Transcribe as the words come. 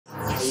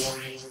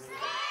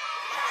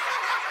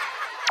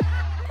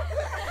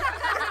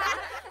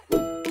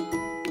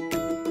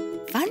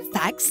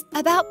facts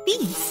about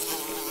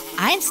bees.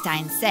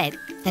 Einstein said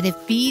that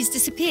if bees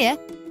disappear,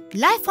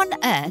 life on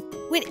Earth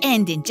would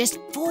end in just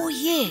 4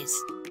 years.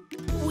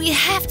 We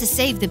have to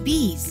save the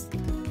bees.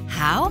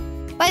 How?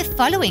 By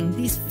following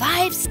these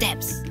 5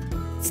 steps.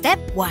 Step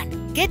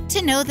 1. Get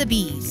to know the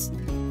bees.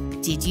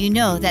 Did you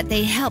know that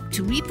they help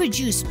to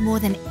reproduce more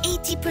than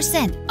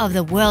 80% of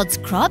the world's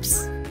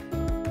crops?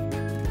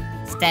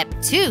 Step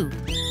 2.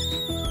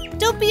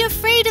 Don't be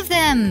afraid of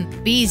them.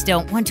 Bees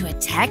don't want to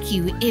attack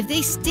you if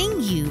they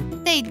sting you.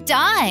 They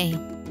die.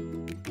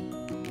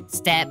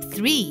 Step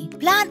 3.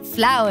 Plant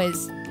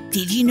flowers.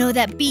 Did you know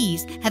that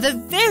bees have a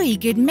very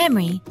good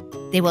memory?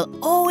 They will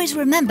always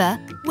remember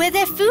where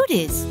their food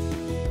is.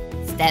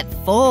 Step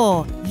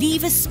 4.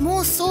 Leave a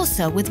small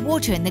saucer with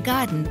water in the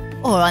garden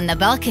or on the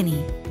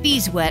balcony.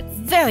 Bees work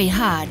very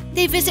hard.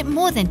 They visit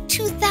more than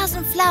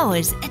 2,000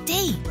 flowers a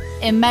day.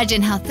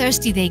 Imagine how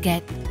thirsty they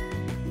get.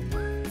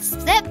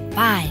 Step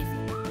 5.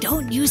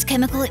 Don't use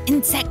chemical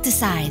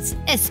insecticides,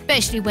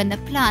 especially when the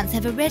plants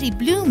have already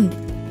bloomed,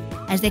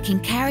 as they can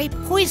carry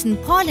poison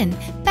pollen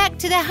back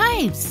to their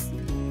hives.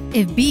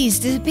 If bees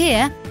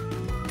disappear,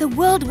 the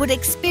world would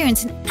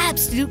experience an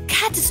absolute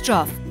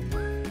catastrophe.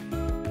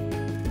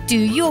 Do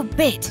your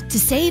bit to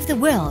save the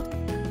world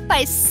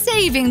by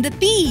saving the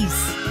bees.